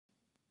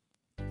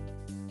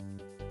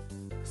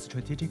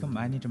Strategic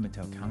Management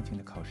Accounting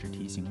的考试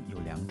题型有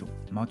两种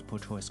Multiple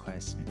Choice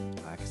Question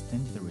和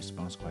Extended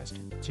Response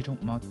Question， 其中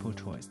Multiple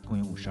Choice 共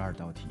有52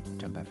道题，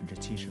占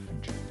70%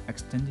分制。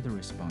Extended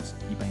Response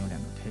一般有2个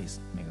case，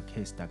 每个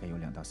case 大概有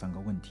2到3个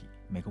问题，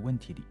每个问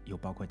题里又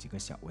包括几个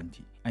小问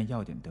题，按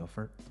要点得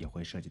分，也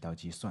会涉及到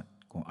计算，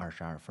共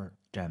22分，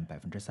占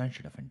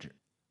30%的分制。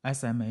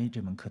SMA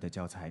这门课的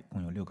教材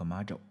共有6个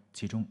module，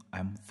 其中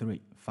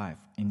M3、5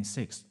 and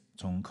 6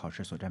从考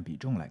试所占比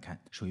重来看，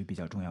属于比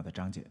较重要的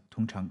章节。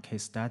通常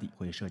case study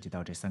会涉及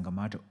到这3个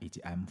module 以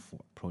及 M4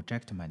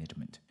 Project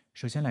Management。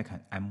首先来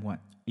看 M1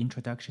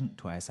 Introduction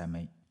to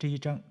SMA， 这一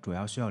章主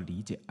要需要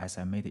理解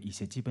SMA 的一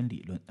些基本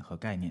理论和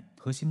概念，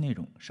核心内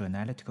容是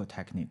Analytical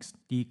Techniques。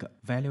第一个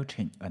Value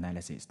Chain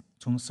Analysis，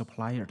 从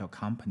Supplier 到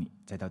Company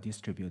再到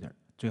Distributor，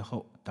 最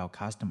后到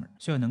Customer，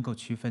 需要能够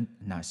区分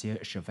哪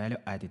些是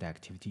Value Added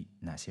Activity，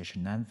 哪些是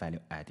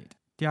Non-Value Added。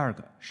第二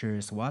个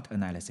是 SWOT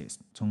Analysis，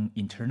 从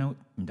Internal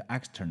and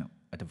External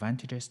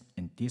Advantages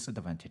and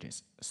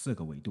Disadvantages 4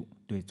个维度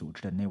对组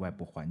织的内外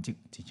部环境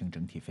进行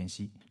整体分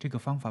析。这个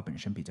方法本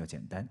身比较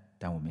简单，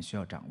但我们需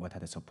要掌握它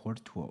的 Support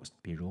Tools，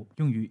 比如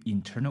用于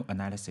Internal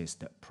Analysis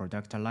的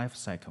Product Life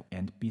Cycle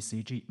and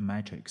BCG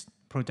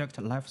Matrix。Product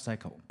Life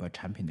Cycle 把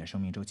产品的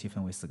生命周期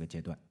分为4个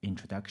阶段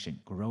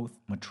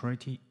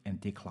Introduction、Growth、Maturity and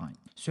Decline，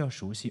 需要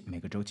熟悉每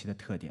个周期的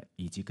特点，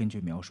以及根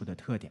据描述的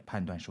特点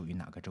判断属于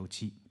哪个周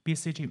期。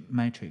BCG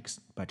Matrix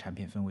把产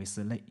品分为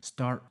4类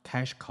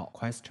Star、Cash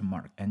Cow、Question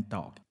Mark and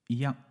Dog， 一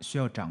样需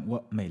要掌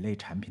握每类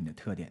产品的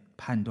特点、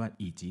判断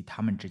以及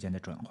它们之间的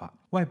转化。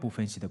外部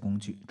分析的工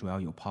具主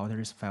要有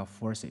Porter's Five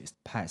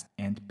Forces、Past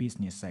and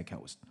Business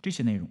Cycles， 这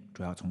些内容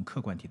主要从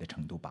客观题的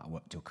程度把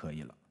握就可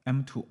以了。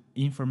M2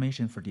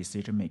 Information for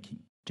Decision Making，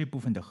 这部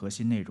分的核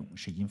心内容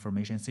是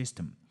Information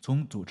System，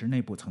 从组织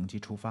内部层级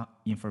出发，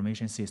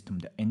 Information System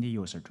的 End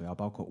User 主要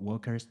包括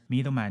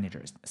Workers、Middle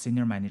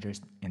Managers、Senior Managers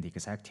and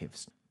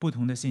Executives。 不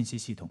同的信息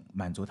系统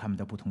满足他们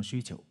的不同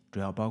需求，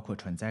主要包括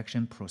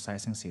Transaction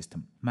Processing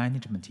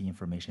System、Management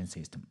Information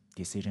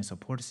System、Decision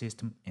Support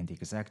System and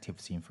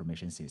Executives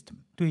Information System。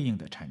 对应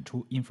的产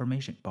出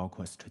Information 包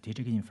括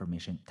Strategic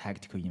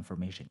Information、Tactical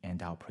Information and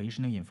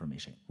Operational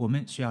Information。 我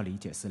们需要理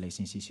解4类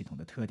信息系统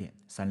的特点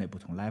，3类不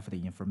同 level 的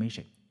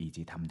Information 以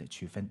及它们的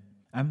区分。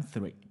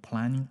M3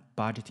 Planning,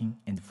 Budgeting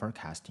and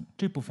Forecasting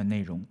这部分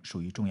内容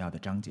属于重要的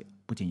章节，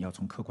不仅要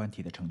从客观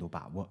题的程度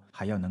把握，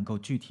还要能够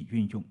具体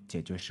运用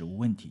解决实务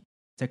问题。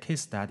在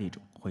Case Study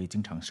中会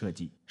经常涉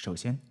及，首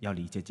先要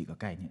理解几个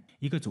概念。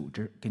一个组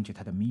织根据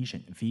它的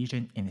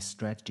Mission、Vision and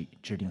Strategy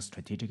制定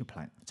Strategic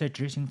Plan， 在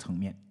执行层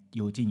面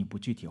又进一步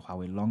具体化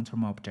为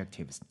Long-Term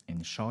Objectives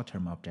and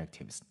Short-Term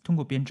Objectives， 通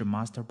过编制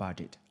Master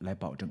Budget 来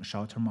保证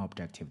Short-Term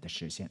Objective 的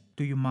实现。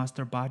对于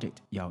Master Budget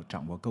要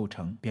掌握构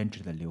成、编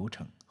制的流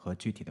程和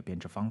具体的编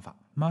制方法。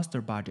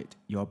 Master Budget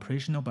由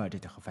Operational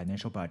Budget 和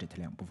Financial Budget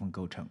 2部分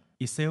构成，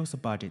以 Sales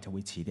Budget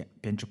为起点，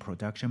编制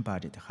Production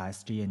Budget 和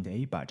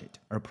SG&A Budget，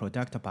 而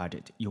Product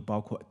Budget 又包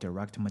括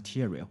Direct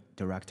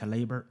Material、Direct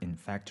Labor and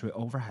Factory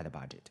Overhead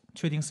Budget。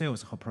 确定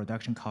Sales 和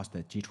Production Cost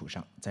的基础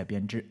上，再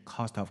编制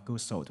Cost of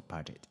Goods Sold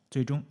Budget，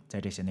 最终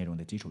在这些内容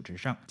的基础之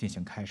上进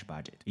行 Cash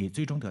Budget， 以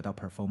最终得到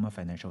Performer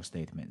Financial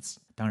Statements。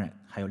 当然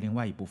还有另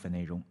外一部分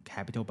内容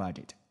Capital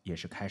Budget，也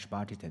是 Cash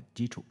Budget 的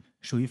基础，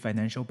属于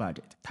Financial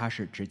Budget， 它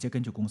是直接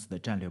根据公司的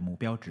战略目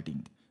标制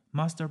定的。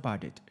 Master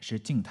Budget 是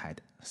静态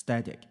的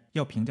Static，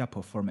 要评价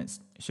Performance，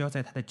 需要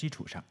在它的基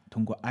础上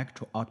通过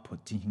Actual Output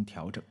进行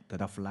调整，得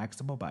到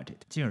Flexible Budget，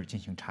 进而进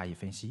行差异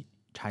分析。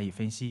差异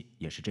分析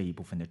也是这一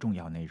部分的重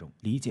要内容，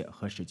理解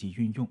和实际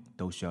运用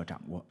都需要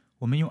掌握。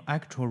我们用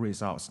Actual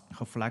Results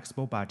和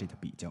Flexible Budget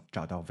比较，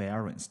找到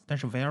Variance， 但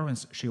是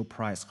Variance 是由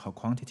Price 和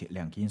Quantity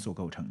 2个因素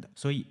构成的，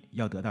所以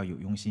要得到有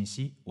用信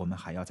息，我们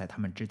还要在它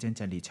们之间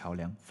建立桥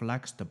梁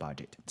Flexed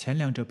Budget。 前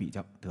2者比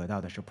较得到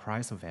的是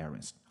Price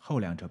Variance， 后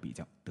2者比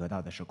较得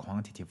到的是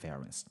Quantity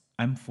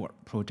Variance。M4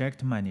 Project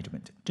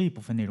Management 这一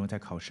部分内容在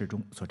考试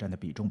中所占的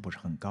比重不是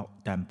很高，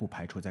但不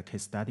排除在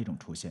Case Study 中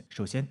出现。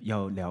首先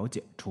要了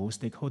解除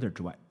Stakeholder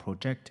之外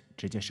Project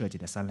直接涉及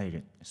的3类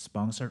人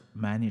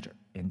Sponsor、Manager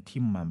and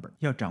Team Member，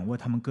 要掌握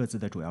他们各自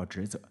的主要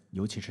职责，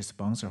尤其是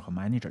Sponsor 和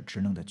Manager 职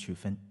能的区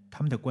分。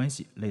他们的关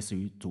系类似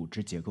于组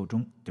织结构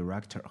中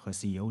Director 和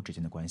CEO 之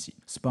间的关系。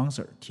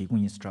 Sponsor 提供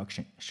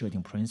Instruction， 设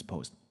定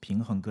Principles，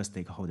 平衡各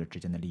Stakeholder 之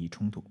间的利益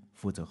冲突，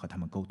负责和他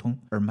们沟通，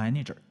而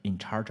Manager in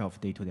charge of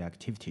day-to-day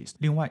activities。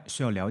 另外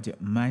需要了解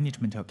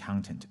Management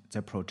Accountant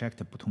在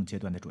Project 不同阶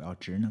段的主要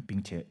职能，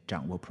并且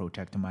掌握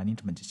Project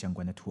Management 相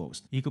关的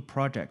Tools。 一个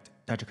Project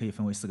大致可以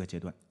分为4个阶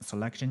段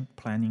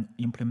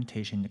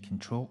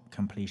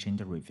Selection、Planning、Implementation、Control、Completion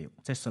的 Review。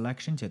 在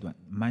Selection 阶段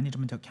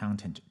Management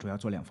Accountant 主要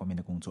做2方面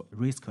的工作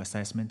Risk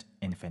Assessment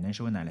and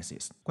Financial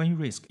Analysis。 关于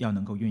Risk 要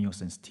能够运用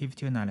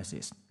Sensitivity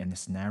Analysis and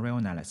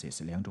Scenario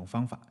Analysis 2种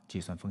方法计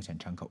算风险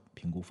敞口，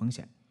评估风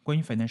险。关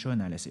于 Financial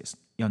Analysis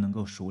要能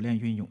够熟练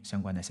运用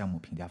相关的项目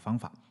评价方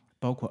法，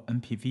包括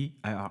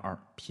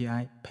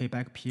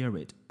NPV、IRR、PI、Payback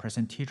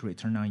Period、Percentage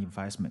Return on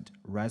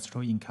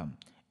Investment、Residual Income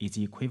以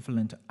及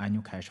Equivalent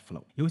Annual Cash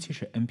Flow， 尤其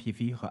是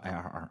NPV 和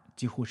IRR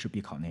几乎是必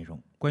考内容。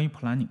关于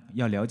Planning，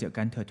 要了解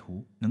甘特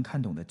图，能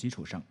看懂的基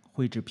础上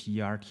绘制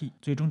PERT，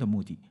 最终的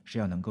目的是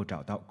要能够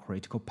找到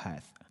Critical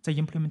Path。在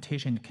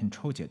Implementation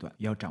Control 阶段，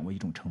要掌握一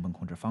种成本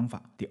控制方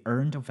法 The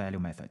Earned Value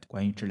Method。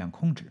 关于质量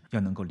控制，要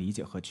能够理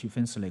解和区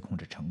分4类控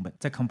制成本。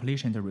在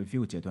Completion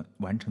Review 阶段，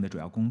完成的主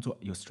要工作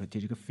有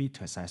Strategic Fit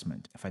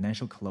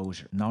Assessment、Financial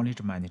Closure、Knowledge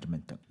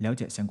Management 等，了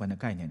解相关的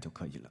概念就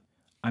可以了。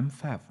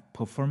M5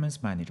 Performance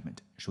Management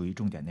属于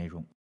重点内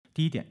容。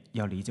第一点，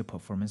要理解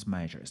performance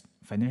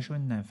measures、financial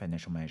and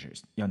non-financial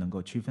measures， 要能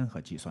够区分和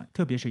计算，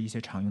特别是一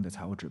些常用的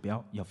财务指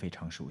标要非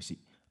常熟悉。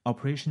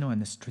Operational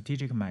and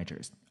strategic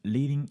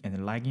measures、leading and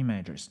lagging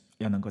measures，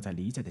 要能够在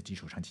理解的基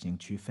础上进行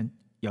区分，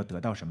要得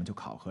到什么就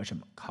考核什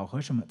么，考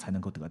核什么才能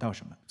够得到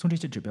什么。从这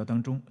些指标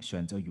当中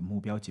选择与目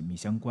标紧密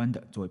相关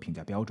的作为评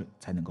价标准，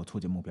才能够促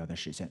进目标的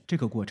实现。这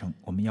个过程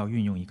我们要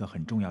运用一个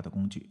很重要的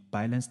工具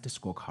Balanced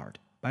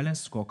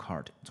Scorecard。Balanced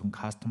Scorecard 从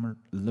Customer,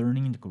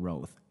 Learning and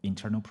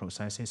Growth、Internal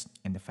Processes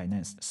and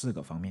Finance 4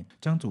个方面，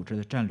将组织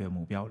的战略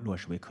目标落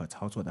实为可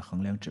操作的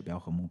衡量指标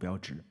和目标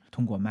值，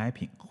通过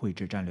Mapping 绘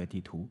制战略地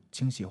图，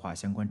清晰化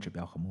相关指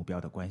标和目标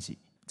的关系。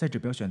在指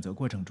标选择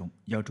过程中，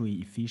要注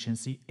意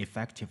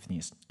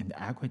Efficiency、Effectiveness and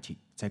Equity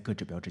在各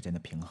指标之间的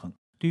平衡。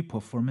对于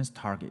Performance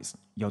Targets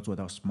要做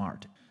到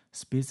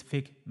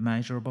SMART。Specific,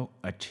 measurable,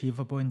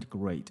 achievable and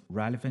great,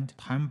 relevant,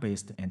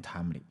 time-based and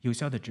timely。 有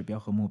效的指标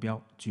和目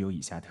标具有以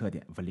下特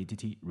点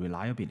Validity,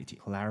 Reliability,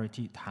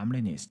 Clarity,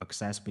 Timeliness,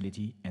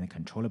 Accessibility and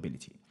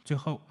Controllability。 最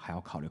后还要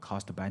考虑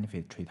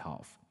Cost-Benefit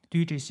Trade-off。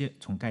 对于这些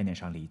从概念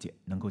上理解，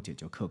能够解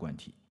决客观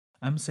题。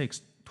M6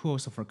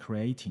 Tools for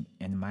Creating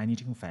and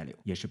Managing Value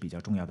也是比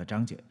较重要的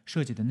章节，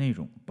涉及的内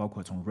容包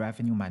括从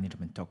Revenue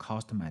Management 到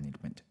Cost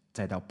Management，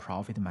 再到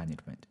Profit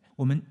Management。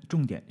 我们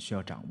重点需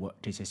要掌握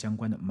这些相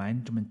关的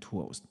Management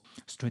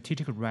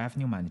Tools。Strategic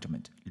Revenue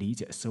Management 理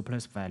解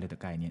Surplus Value 的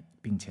概念，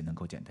并且能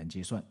够简单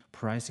计算。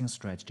 Pricing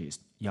Strategies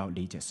要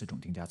理解4种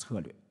定价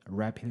策略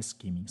Rapid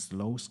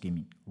Skimming、Slow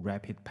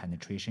Skimming、Rapid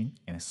Penetration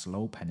and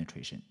Slow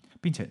Penetration，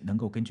 并且能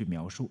够根据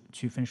描述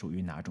区分属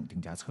于哪种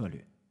定价策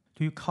略。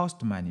对于 Cost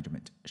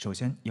Management， 首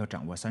先要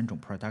掌握3种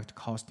Product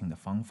Costing 的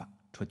方法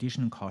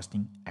Traditional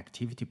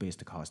Costing、Activity-Based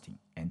Costing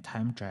and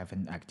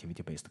Time-Driven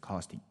Activity-Based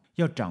Costing，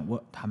 要掌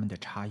握它们的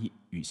差异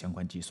与相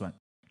关计算，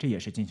这也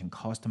是进行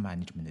Cost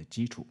Management 的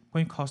基础。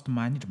关于 Cost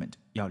Management，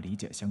 要理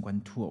解相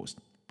关 Tools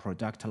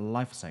Product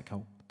Life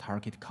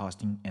Cycle、Target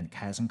Costing and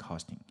Kaizen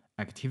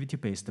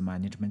Costing、Activity-Based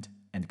Management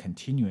and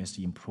Continuous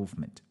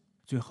Improvement。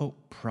 最后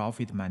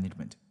Profit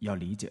Management 要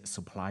理解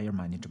Supplier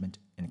Management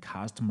and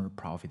Customer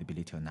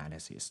Profitability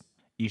Analysis。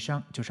 以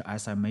上就是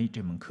SMA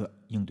这门课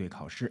应对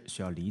考试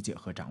需要理解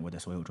和掌握的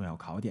所有重要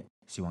考点，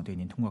希望对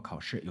您通过考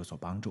试有所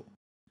帮助。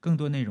更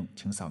多内容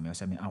请扫描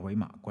下面二维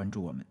码关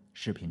注我们。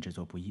视频制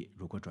作不易，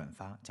如果转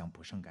发将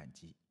不胜感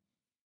激。